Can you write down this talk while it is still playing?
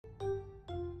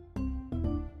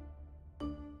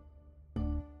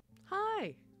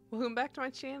Welcome back to my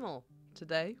channel.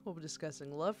 Today we'll be discussing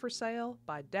Love for Sale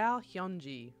by Dal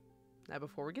HyeonJi. Now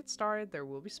before we get started, there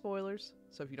will be spoilers,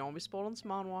 so if you don't want to be spoiled on this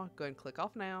manhwa, go ahead and click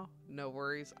off now. No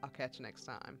worries, I'll catch you next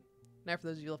time. Now for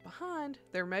those of you left behind,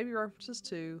 there may be references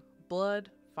to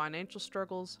blood, financial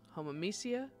struggles,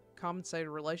 homomesia, compensated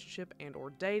relationship and or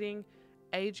dating,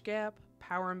 age gap,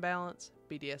 power imbalance,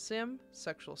 BDSM,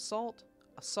 sexual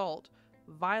assault,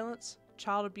 violence,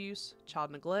 child abuse,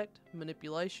 child neglect,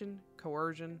 manipulation,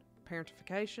 coercion,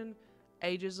 parentification,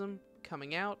 ageism,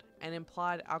 coming out, and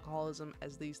implied alcoholism,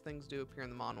 as these things do appear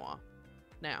in the manhwa.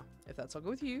 Now, if that's all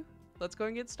good with you, let's go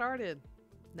and get started.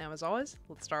 Now, as always,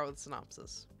 let's start with a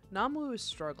synopsis. Namwoo is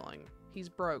struggling. He's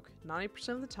broke 90%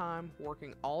 of the time,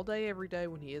 working all day every day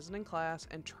when he isn't in class,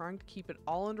 and trying to keep it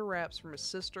all under wraps from his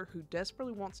sister who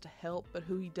desperately wants to help, but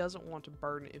who he doesn't want to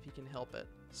burden if he can help it.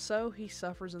 So he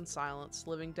suffers in silence,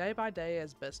 living day by day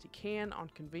as best he can on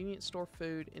convenience store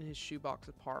food in his shoebox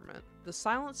apartment. The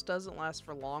silence doesn't last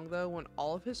for long though, when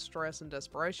all of his stress and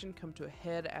desperation come to a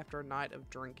head after a night of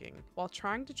drinking. While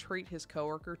trying to treat his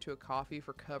coworker to a coffee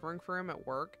for covering for him at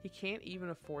work, he can't even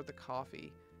afford the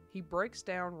coffee. He breaks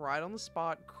down right on the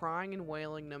spot, crying and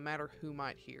wailing no matter who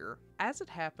might hear. As it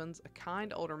happens, a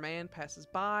kind older man passes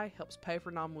by, helps pay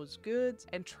for Namwoo's goods,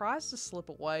 and tries to slip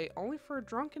away, only for a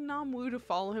drunken Namwoo to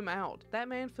follow him out. That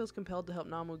man feels compelled to help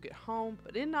Namwoo get home,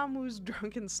 but in Namwoo's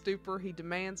drunken stupor, he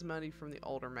demands money from the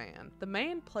older man. The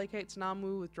man placates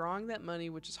Namwoo, withdrawing that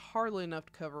money, which is hardly enough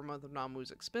to cover a month of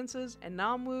Namwoo's expenses, and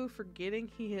Namwoo, forgetting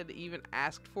he had even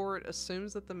asked for it,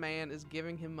 assumes that the man is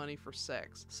giving him money for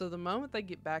sex. So the moment they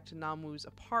get back to Namwoo's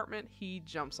apartment, he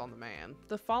jumps on the man.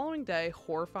 The following day,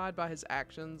 horrified by his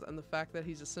actions and the fact that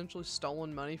he's essentially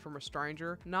stolen money from a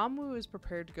stranger, Namwoo is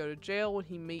prepared to go to jail when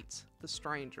he meets the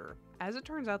stranger. As it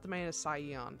turns out, the man is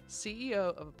Saeon,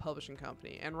 CEO of a publishing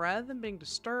company, and rather than being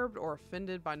disturbed or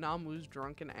offended by Namwoo's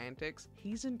drunken antics,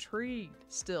 he's intrigued.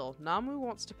 Still, Namwoo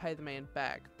wants to pay the man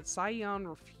back, but Saeon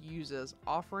refuses,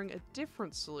 offering a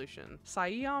different solution.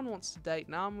 Saeon wants to date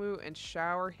Namwoo and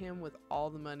shower him with all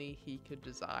the money he could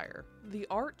desire. The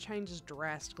art changes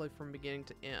drastically from beginning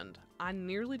to end. I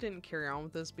nearly didn't carry on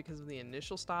with this because of the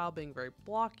initial style being very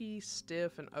blocky,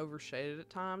 stiff, and overshaded at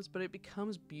times, but it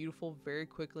becomes beautiful very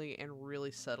quickly and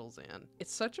really settles in.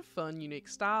 It's such a fun, unique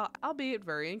style, albeit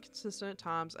very inconsistent at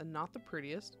times and not the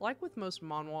prettiest. Like with most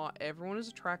manhwa, everyone is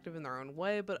attractive in their own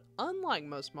way, but unlike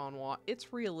most manhwa,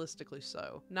 it's realistically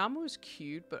so. Namwoo is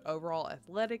cute, but overall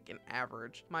athletic and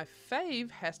average. My fave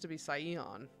has to be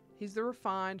Saeon. He's the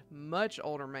refined, much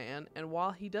older man, and while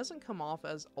he doesn't come off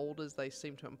as old as they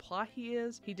seem to imply he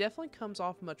is, he definitely comes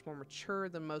off much more mature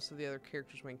than most of the other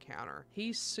characters we encounter.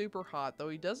 He's super hot, though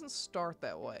he doesn't start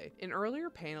that way. In earlier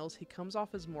panels, he comes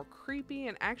off as more creepy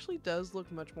and actually does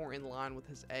look much more in line with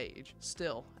his age.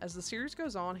 Still, as the series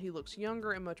goes on, he looks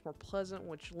younger and much more pleasant,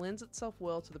 which lends itself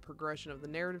well to the progression of the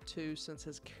narrative too, since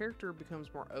his character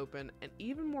becomes more open and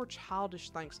even more childish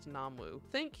thanks to Namwoo.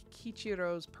 Think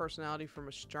Kichiro's personality from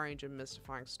a strange and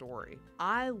mystifying story.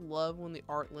 I love when the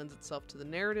art lends itself to the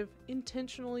narrative,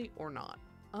 intentionally or not.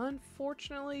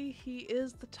 Unfortunately, he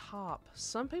is the top.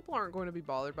 Some people aren't going to be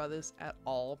bothered by this at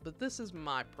all, but this is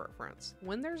my preference.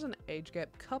 When there's an age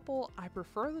gap couple, I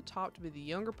prefer the top to be the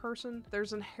younger person.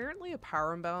 There's inherently a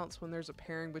power imbalance when there's a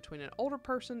pairing between an older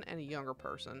person and a younger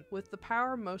person, with the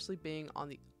power mostly being on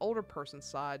the older person's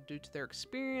side due to their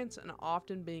experience and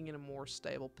often being in a more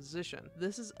stable position.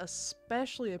 This is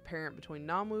especially apparent between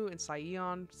Namwoo and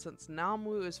Saeon, since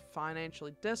Namwoo is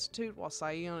financially destitute while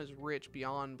Saeon is rich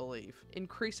beyond belief,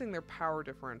 increasing their power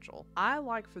differential. I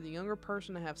like for the younger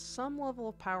person to have some level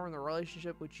of power in the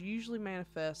relationship, which usually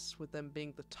manifests with them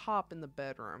being the top in the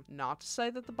bedroom. Not to say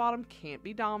that the bottom can't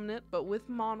be dominant, but with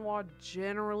manhwa,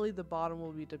 generally the bottom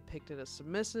will be depicted as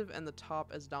submissive and the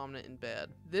top as dominant in bed.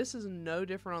 This is no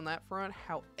different on that front.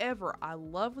 However, I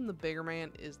love when the bigger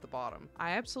man is the bottom.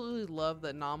 I absolutely love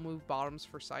that Namwoo bottoms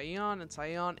for Saeon, and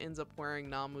Saeon ends up wearing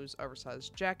Namwoo's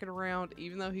oversized jacket around,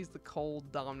 even though he's the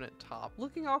cold, dominant top,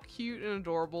 looking all cute and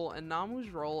adorable, and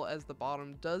Namwoo's role as the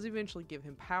bottom does eventually give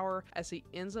him power, as he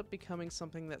ends up becoming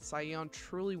something that Saeon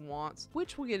truly wants,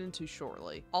 which we'll get into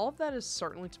shortly. All of that is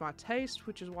certainly to my taste,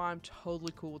 which is why I'm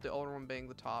totally cool with the older one being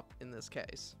the top in this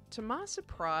case. To my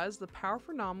surprise, the power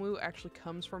for Namwoo actually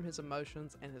comes from his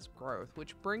emotions and his growth,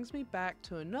 which brings me back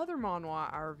to another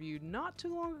manhwa I reviewed not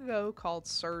too long ago called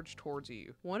Surge Towards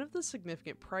You. One of the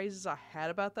significant praises I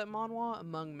had about that manhwa,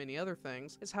 among many other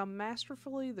things, is how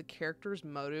masterfully the character's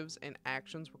motives and actions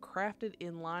actions were crafted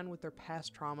in line with their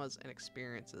past traumas and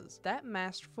experiences. That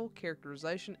masterful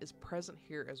characterization is present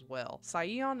here as well.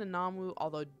 Saeon and Namwoo,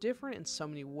 although different in so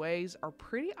many ways, are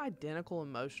pretty identical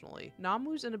emotionally.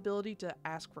 Namwoo's inability to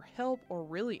ask for help, or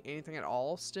really anything at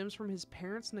all, stems from his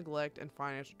parents' neglect and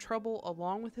financial trouble,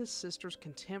 along with his sister's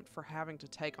contempt for having to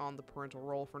take on the parental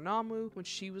role for Namwoo when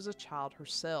she was a child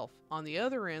herself. On the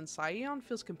other end, Saeon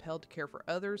feels compelled to care for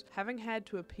others, having had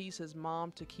to appease his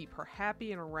mom to keep her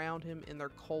happy and around him in their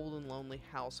cold and lonely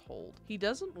household. He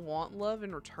doesn't want love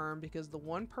in return because the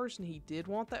one person he did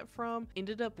want that from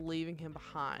ended up leaving him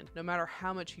behind, no matter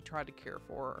how much he tried to care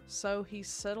for her. So he's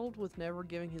settled with never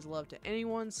giving his love to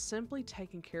anyone, simply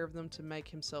taking care of them to make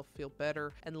himself feel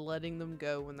better and letting them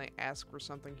go when they ask for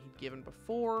something he'd given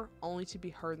before, only to be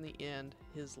heard in the end,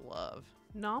 his love.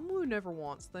 Namwoo never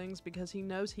wants things because he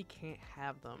knows he can't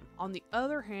have them. On the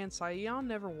other hand, Saeon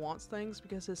never wants things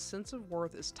because his sense of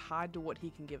worth is tied to what he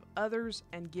can give others,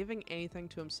 and giving anything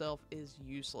to himself is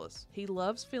useless. He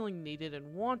loves feeling needed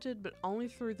and wanted, but only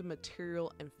through the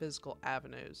material and physical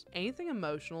avenues. Anything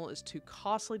emotional is too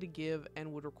costly to give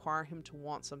and would require him to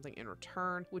want something in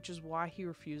return, which is why he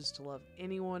refuses to love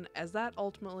anyone, as that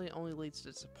ultimately only leads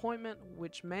to disappointment,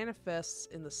 which manifests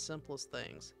in the simplest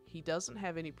things. He doesn't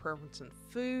have any preference in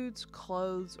foods,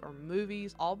 clothes, or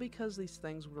movies, all because these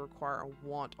things would require a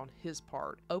want on his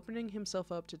part, opening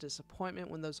himself up to disappointment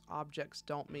when those objects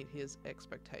don't meet his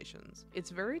expectations. It's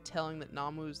very telling that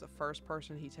Namwoo is the first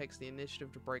person he takes the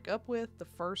initiative to break up with, the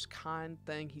first kind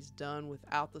thing he's done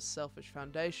without the selfish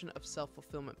foundation of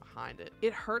self-fulfillment behind it.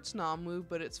 It hurts Namwoo,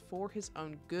 but it's for his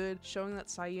own good, showing that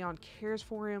Saeon cares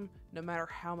for him no matter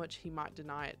how much he might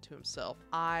deny it to himself.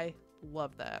 I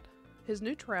love that. His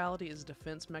neutrality is a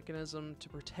defense mechanism to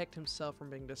protect himself from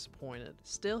being disappointed.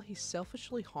 Still, he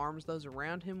selfishly harms those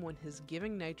around him when his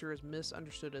giving nature is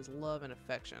misunderstood as love and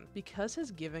affection. Because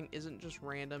his giving isn't just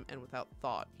random and without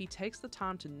thought, he takes the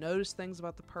time to notice things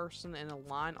about the person and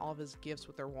align all of his gifts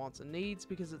with their wants and needs,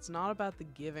 because it's not about the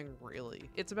giving really.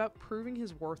 It's about proving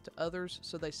his worth to others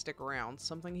so they stick around,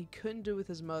 something he couldn't do with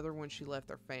his mother when she left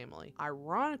their family.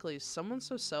 Ironically, someone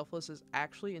so selfless is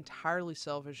actually entirely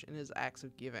selfish in his acts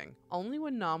of giving. Only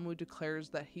when Namwoo declares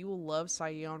that he will love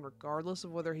Saeon regardless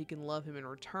of whether he can love him in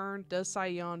return, does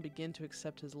Saeon begin to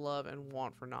accept his love and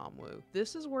want for Namwoo.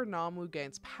 This is where Namwoo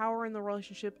gains power in the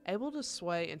relationship, able to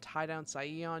sway and tie down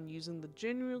Saeon using the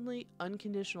genuinely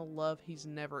unconditional love he's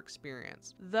never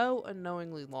experienced, though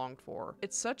unknowingly longed for.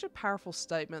 It's such a powerful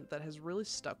statement that has really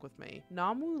stuck with me.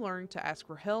 Namwoo learning to ask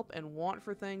for help and want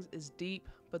for things is deep,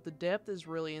 but the depth is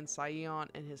really in Saeon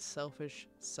and his selfish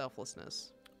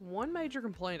selflessness. One major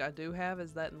complaint I do have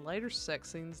is that in later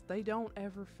sex scenes, they don't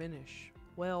ever finish.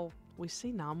 Well, we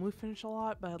see Namwoo finish a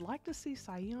lot, but I'd like to see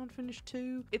Saeon finish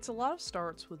too. It's a lot of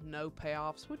starts with no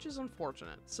payoffs, which is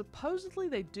unfortunate. Supposedly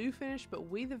they do finish, but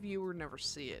we the viewer never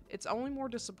see it. It's only more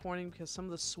disappointing because some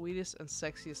of the sweetest and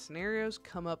sexiest scenarios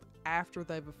come up after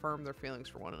they've affirmed their feelings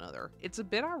for one another. It's a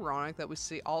bit ironic that we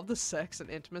see all the sex and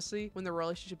intimacy when the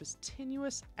relationship is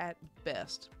tenuous at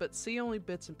best, but see only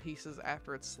bits and pieces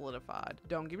after it's solidified.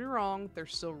 Don't get me wrong, they're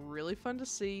still really fun to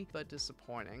see, but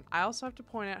disappointing. I also have to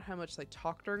point out how much they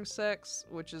talk during sex,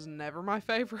 which is never my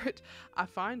favorite. I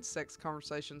find sex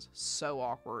conversations so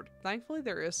awkward. Thankfully,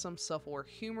 there is some self-aware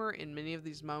humor in many of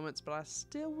these moments, but I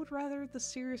still would rather the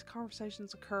serious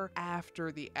conversations occur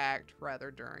after the act rather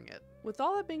during it. With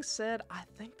all that being said, I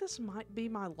think this might be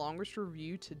my longest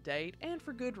review to date, and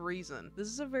for good reason. This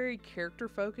is a very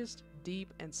character-focused,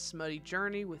 deep, and smutty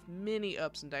journey with many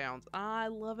ups and downs. I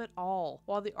love it all.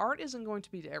 While the art isn't going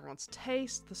to be to everyone's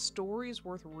taste, the story is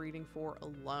worth reading for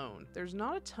alone. There's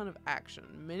not a ton of action.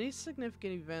 Many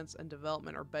significant events and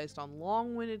development are based on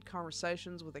long-winded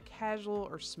conversations with a casual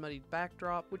or smutty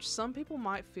backdrop, which some people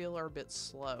might feel are a bit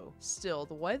slow. Still,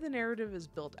 the way the narrative is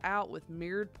built out with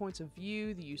mirrored points of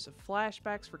view, the use of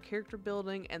flashbacks for character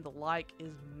building, and the like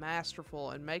is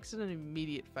masterful and makes it an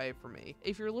immediate fave for me.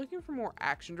 If you're looking for more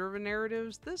action-driven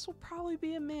narratives, this will probably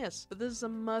be a miss, but this is a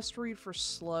must-read for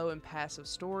slow and passive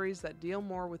stories that deal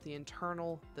more with the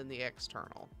internal than the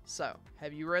external. So,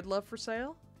 have you read Love for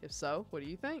Sale? If so, what do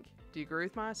you think? Do you agree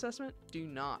with my assessment? Do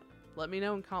not. Let me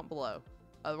know in comment below.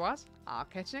 Otherwise, I'll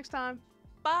catch you next time.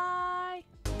 Bye!